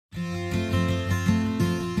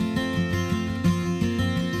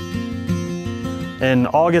In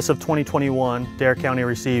August of 2021, Dare County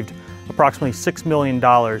received approximately $6 million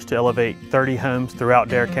to elevate 30 homes throughout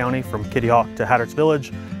Dare County from Kitty Hawk to Hatteras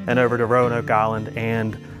Village and over to Roanoke Island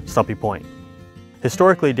and Stumpy Point.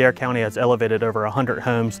 Historically, Dare County has elevated over 100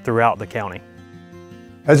 homes throughout the county.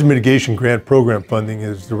 Hazard mitigation grant program funding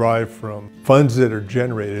is derived from funds that are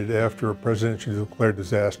generated after a presidentially declared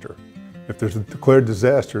disaster. If there's a declared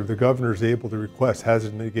disaster, the governor is able to request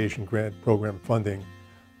hazard mitigation grant program funding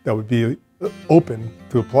that would be open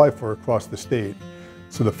to apply for across the state.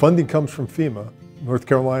 So the funding comes from FEMA, North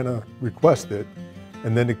Carolina requests it,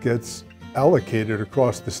 and then it gets allocated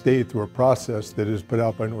across the state through a process that is put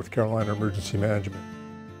out by North Carolina Emergency Management.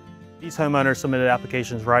 These homeowners submitted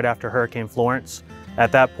applications right after Hurricane Florence.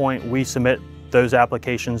 At that point, we submit those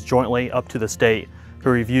applications jointly up to the state, who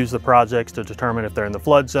reviews the projects to determine if they're in the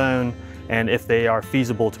flood zone and if they are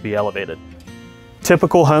feasible to be elevated.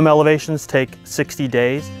 Typical home elevations take 60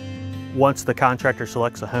 days. Once the contractor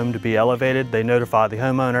selects a home to be elevated, they notify the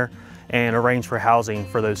homeowner and arrange for housing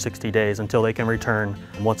for those 60 days until they can return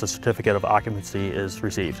once a certificate of occupancy is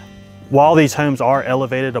received. While these homes are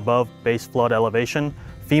elevated above base flood elevation,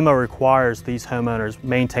 FEMA requires these homeowners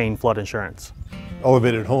maintain flood insurance.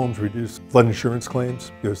 Elevated homes reduce flood insurance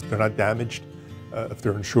claims because they're not damaged if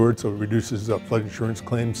they're insured, so it reduces flood insurance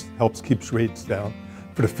claims, helps keeps rates down.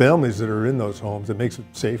 For the families that are in those homes, it makes it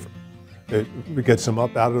safer. It gets them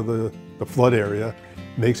up out of the flood area,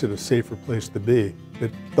 makes it a safer place to be.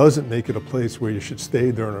 It doesn't make it a place where you should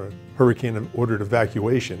stay during a hurricane-ordered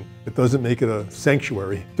evacuation. It doesn't make it a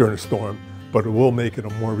sanctuary during a storm, but it will make it a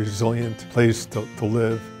more resilient place to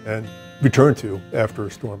live and return to after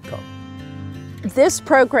a storm comes. This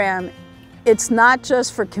program, it's not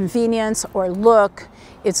just for convenience or look,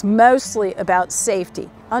 it's mostly about safety.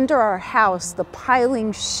 Under our house, the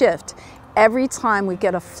pilings shift every time we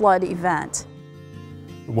get a flood event.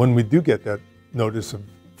 When we do get that notice of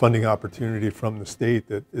funding opportunity from the state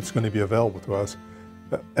that it's going to be available to us,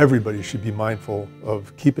 everybody should be mindful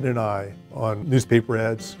of keeping an eye on newspaper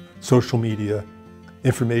ads, social media,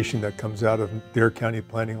 information that comes out of Dare County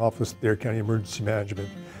Planning Office, Dare County Emergency Management,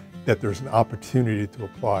 that there's an opportunity to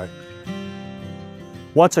apply.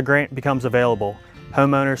 Once a grant becomes available,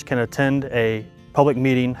 homeowners can attend a public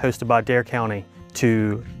meeting hosted by Dare County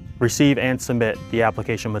to receive and submit the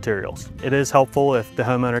application materials. It is helpful if the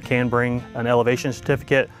homeowner can bring an elevation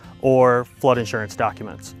certificate or flood insurance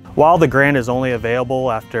documents. While the grant is only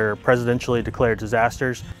available after presidentially declared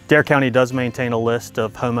disasters, Dare County does maintain a list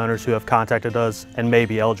of homeowners who have contacted us and may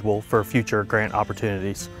be eligible for future grant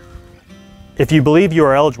opportunities. If you believe you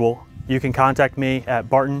are eligible, you can contact me at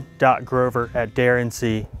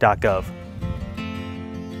barton.grover@darenc.gov.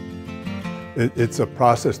 It's a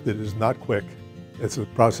process that is not quick. It's a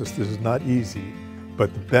process that is not easy,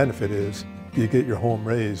 but the benefit is you get your home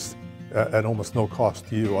raised at almost no cost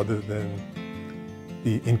to you other than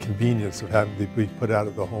the inconvenience of having to be put out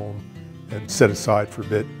of the home and set aside for a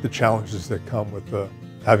bit, the challenges that come with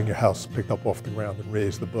having your house picked up off the ground and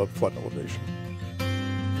raised above flood elevation.